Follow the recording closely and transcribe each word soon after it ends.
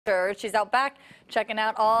She's out back checking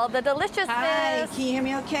out all the deliciousness. Hi, can you hear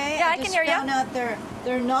me okay? Yeah, I can hear you. I just found out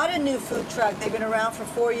they're not a new food truck. They've been around for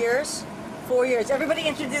 4 years. 4 years. Everybody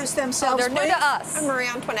introduce themselves, they're please. new to us. I'm Marie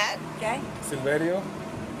Antoinette. Okay. Silverio.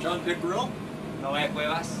 John Pickerel. All right,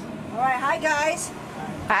 hi guys.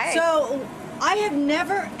 Hi. So, I have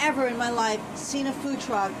never ever in my life seen a food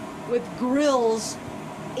truck with grills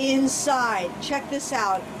inside. Check this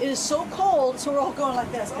out. It is so cold, so we're all going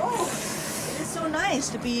like this. Oh. It's so nice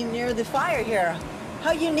to be near the fire here.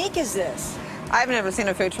 How unique is this? I've never seen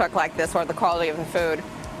a food truck like this or the quality of the food.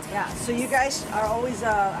 Yeah, so you guys are always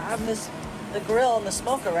having the grill and the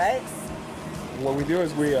smoker, right? What we do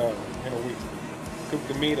is we cook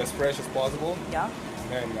the meat as fresh as possible. Yeah.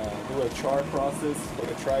 And do a char process for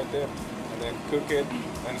the tri-tip, and then cook it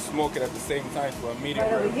and smoke it at the same time to a medium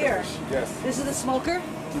Right over rare here. finish. Yes. This is the smoker.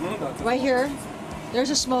 Mm-hmm. Right here.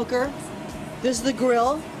 There's a smoker. This is the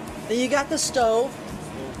grill. Then you got the stove.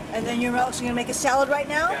 And then you're also going to make a salad right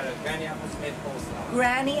now? Granny Apple Smith coleslaw.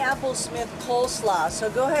 Granny Apple Smith coleslaw. So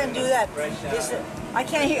go ahead and do that. I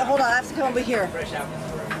can't hear. Hold on, I have to come over here. Fresh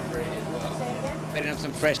apples for it as well. Putting up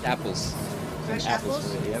some fresh apples. Fresh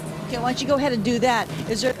apples? Yep. Okay, why don't you go ahead and do that?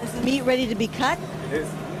 Is the meat ready to be cut? It is.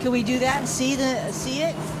 Can we do that and see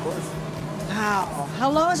it? Of course. Wow. How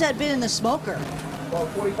long has that been in the smoker? About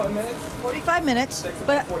 45 minutes. 45 minutes. Takes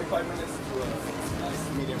But about 45 minutes to a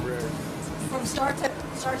nice medium rare. from start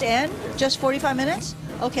to end, just 45 minutes?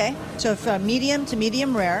 Okay. So from medium to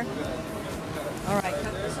medium rare. All right.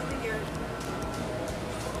 Cut this over here.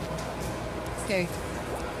 Okay.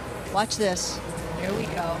 Watch this. Here we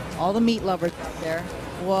go. All the meat lovers out there.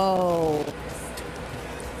 Whoa. Look at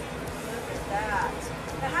that.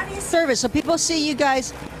 Now, how do you serve it? So people see you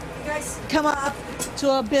guys come up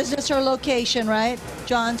to a business or location, right,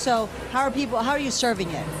 John? So how are you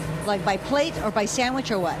serving it? Like by plate or by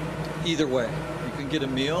sandwich or what? Either way. You can get a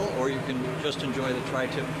meal or you can just enjoy the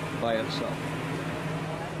tri-tip by itself.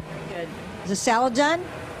 Good. Is the salad done?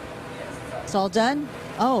 It's all done?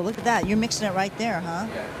 Oh, look at that. You're mixing it right there, huh?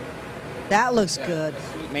 That looks good.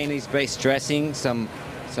 Mayonnaise-based dressing, some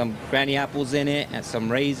granny apples in it, and some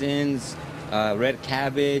raisins, red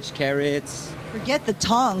cabbage, carrots. Forget the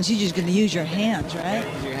tongs. You're just going to use your hands, right?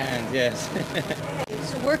 Use your hands, yes.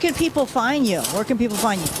 So where can people find you? Where can people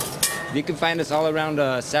find you? You can find us all around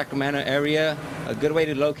the Sacramento area. A good way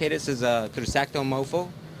to locate us is through Sacto Mofo.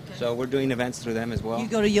 So we're doing events through them as well. You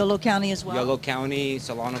go to Yolo County as well? Yolo County,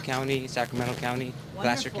 Solano County, Sacramento County,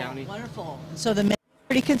 Placer County. Wonderful. So the menu is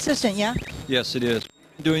pretty consistent, yeah? Yes, it is.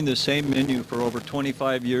 We're doing the same menu for over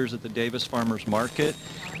 25 years at the Davis Farmers Market,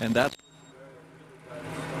 and that's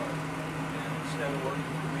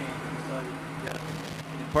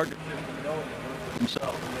in partnership with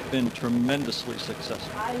themselves. They've been tremendously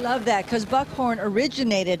successful. I love that because Buckhorn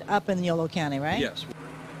originated up in Yolo County, right? Yes.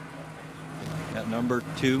 At number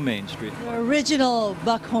 2 Main Street. The original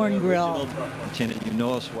Buckhorn Grill. Tenant, you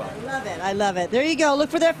know us well. I love it. I love it. There you go. Look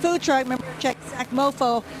for their food truck. Remember, check Sac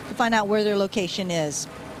Mofo to find out where their location is.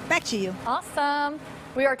 Back to you. Awesome.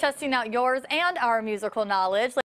 We are testing out yours and our musical knowledge.